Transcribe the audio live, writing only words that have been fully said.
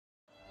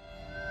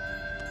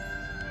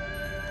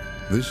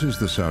This is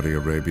the Saudi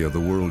Arabia the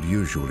world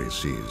usually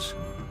sees.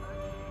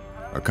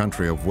 A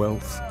country of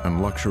wealth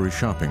and luxury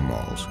shopping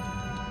malls.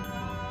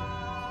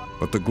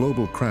 But the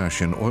global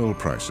crash in oil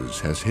prices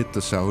has hit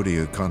the Saudi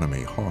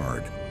economy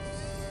hard.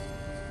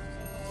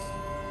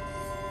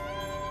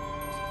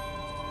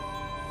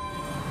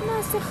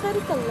 ما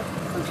سخرك الله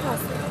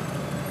الحاصل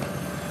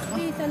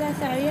في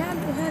 3 عيال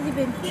وهذه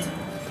بنتي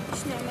ايش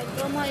نعمل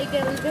وما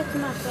يقر البيت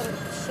ما خرج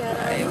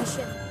الشارع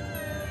مشى.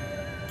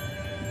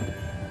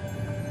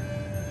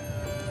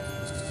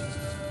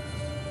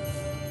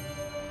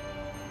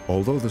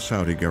 Although the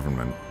Saudi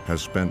government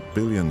has spent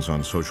billions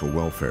on social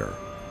welfare,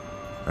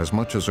 as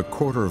much as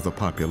 1/4 of the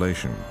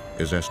population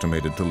is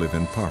estimated to live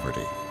in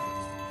poverty,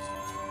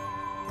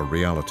 a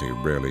reality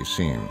rarely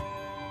seen.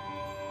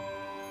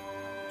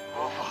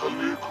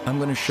 I'm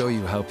going to show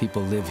you how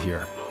people live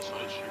here.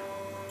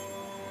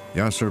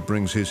 Yasser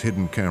brings his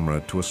hidden camera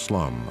to a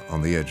slum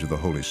on the edge of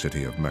the holy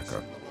city of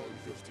Mecca.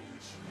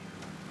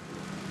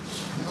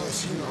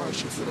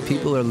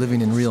 People are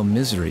living in real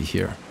misery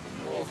here.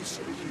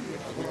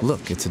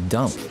 Look, it's a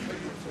dump.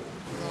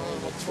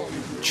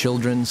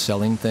 Children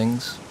selling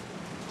things.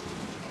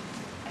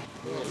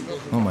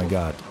 Oh my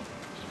God.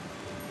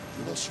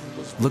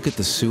 Look at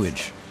the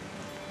sewage.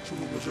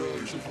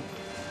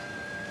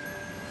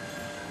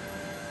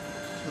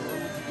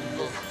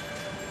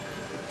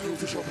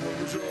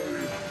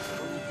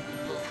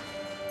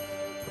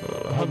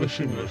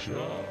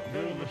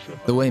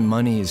 The way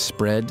money is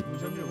spread,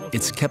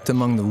 it's kept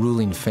among the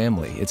ruling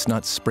family. It's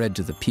not spread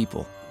to the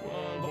people.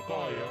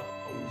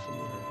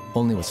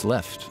 Only what's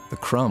left, the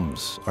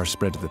crumbs, are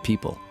spread to the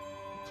people.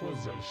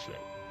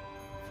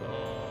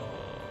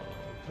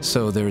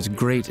 So there is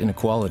great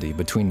inequality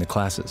between the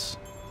classes.